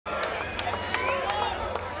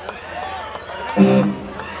I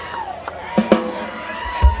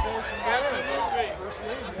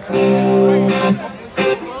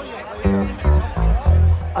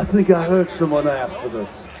think I heard someone ask for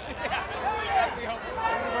this.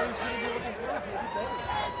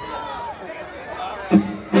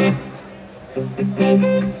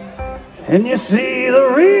 Can you see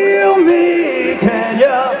the real me? Can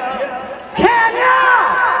you? Can you?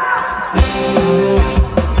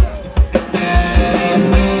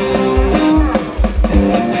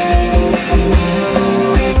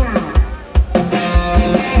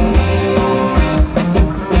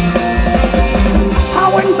 I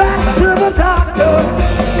went back to the doctor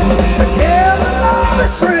to get another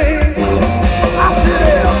shrink. I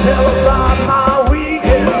said, "I'll tell about my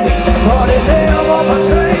weekend, but it never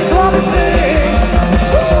portrays what it thinks."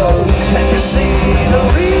 Can you see the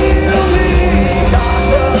real me,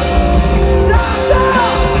 doctor? Doctor!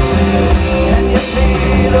 Can you see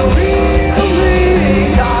the real me,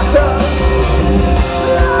 doctor?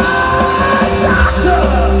 Doctor!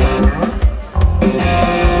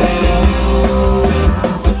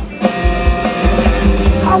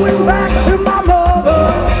 I went back to my mother.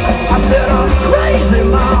 I said, "I'm crazy,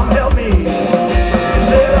 Mom, help me." She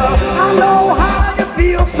said, "I know how you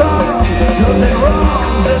feel, son, 'cause it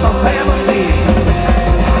runs in the family."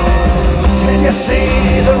 Can you see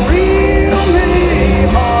the real me,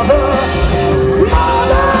 mother?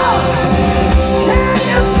 Mother! Can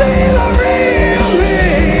you see the real me,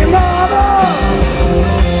 mother?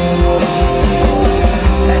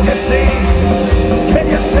 Can you see? Can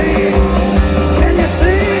you see? Can you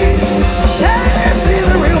see? Can you see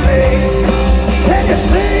the real me? Can you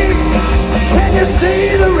see? Can you see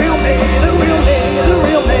the real me? The real me? The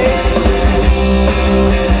real me?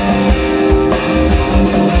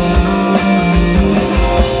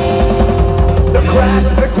 The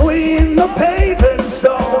cracks between the paving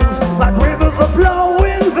stones, like rivers of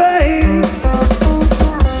flowing veins.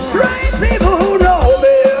 Strange people who know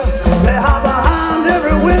me, they hide behind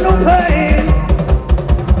every window pane.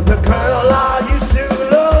 The girl I used to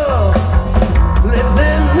love lives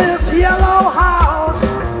in this yellow house.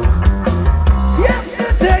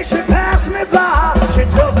 Yesterday she passed me by, she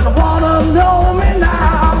doesn't wanna know me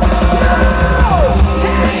now. No!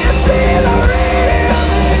 Can you see the real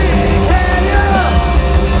me? Can you?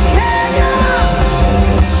 Can you?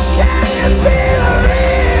 Can you see the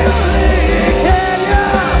real me? Can you?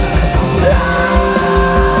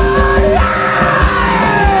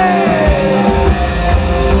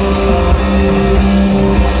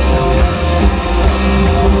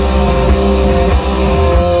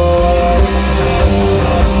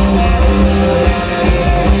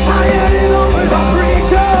 I ended up with a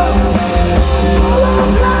preacher full of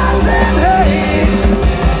lies and hate.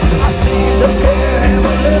 I seemed to scare him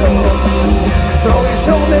a little, so he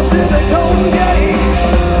showed me to the golden gate.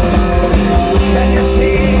 Can you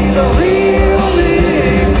see the real me,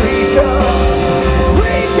 preacher?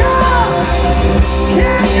 Preacher!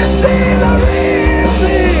 Can you see the real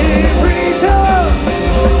me, preacher?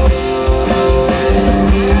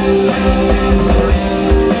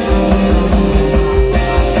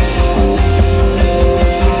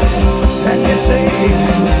 Can you see?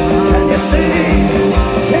 Can you see?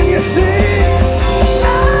 Can you see?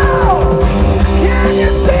 Now! Can you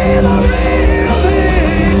see the real me,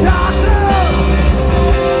 doctor?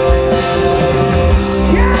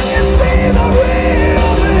 Can you see the real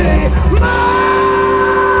me, mama?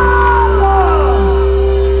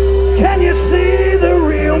 Can you see?